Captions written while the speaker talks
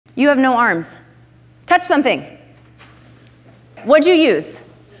You have no arms. Touch something. What'd you use?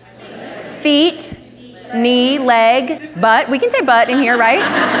 Feet, knee, leg, butt. We can say butt in here, right?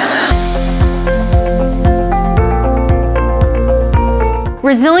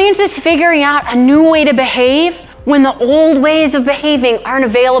 Resilience is figuring out a new way to behave when the old ways of behaving aren't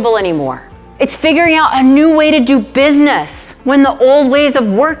available anymore. It's figuring out a new way to do business when the old ways of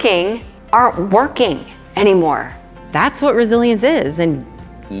working aren't working anymore. That's what resilience is, and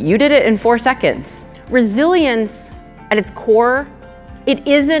you did it in 4 seconds. Resilience, at its core, it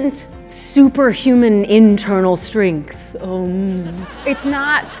isn't superhuman internal strength. It's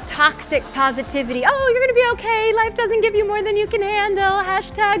not toxic positivity. Oh, you're gonna be okay. Life doesn't give you more than you can handle.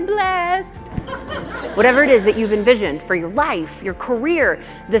 #blessed. Whatever it is that you've envisioned for your life, your career,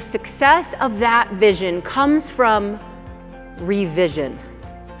 the success of that vision comes from revision.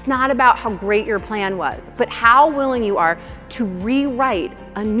 It's not about how great your plan was, but how willing you are to rewrite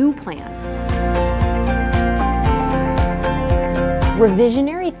a new plan.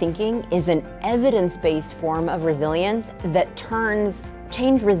 Revisionary thinking is an evidence-based form of resilience that turns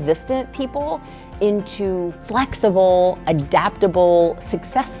change-resistant people into flexible, adaptable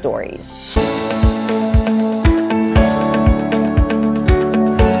success stories.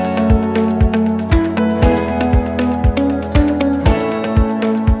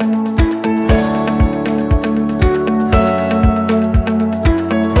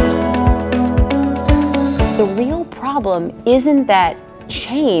 The real problem isn't that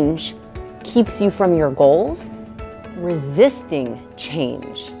change keeps you from your goals. Resisting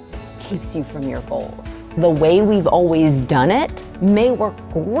change keeps you from your goals. The way we've always done it may work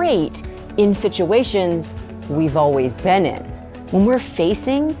great in situations we've always been in. When we're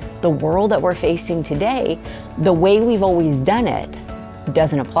facing the world that we're facing today, the way we've always done it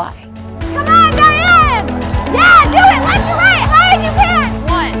doesn't apply. Come on, Diane! Yeah, do it! Left to right! High as you can!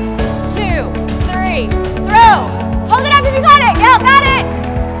 1, 2, 3, through! Hold it up if you got it! Yeah, got it!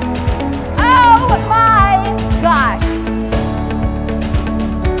 Oh my gosh!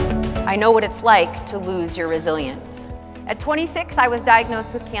 I know what it's like to lose your resilience. At 26, I was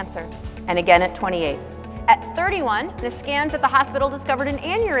diagnosed with cancer, and again at 28. At 31, the scans at the hospital discovered an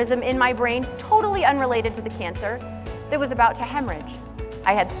aneurysm in my brain, totally unrelated to the cancer, that was about to hemorrhage.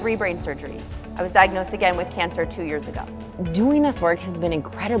 I had 3 brain surgeries. I was diagnosed again with cancer 2 years ago. Doing this work has been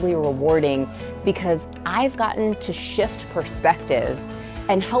incredibly rewarding because I've gotten to shift perspectives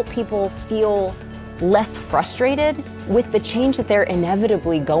and help people feel less frustrated with the change that they're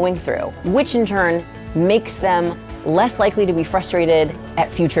inevitably going through, which in turn makes them less likely to be frustrated at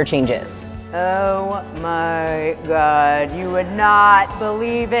future changes. Oh my God, you would not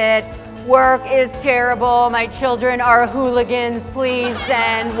believe it. Work is terrible. My children are hooligans. Please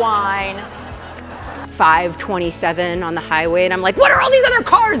send wine. 5:27 on the highway, and I'm like, what are all these other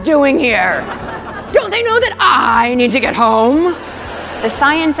cars doing here? Don't they know that I need to get home? The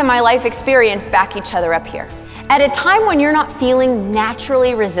science and my life experience back each other up here. At a time when you're not feeling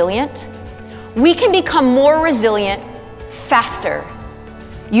naturally resilient, we can become more resilient faster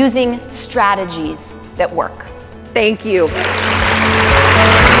using strategies that work. Thank you.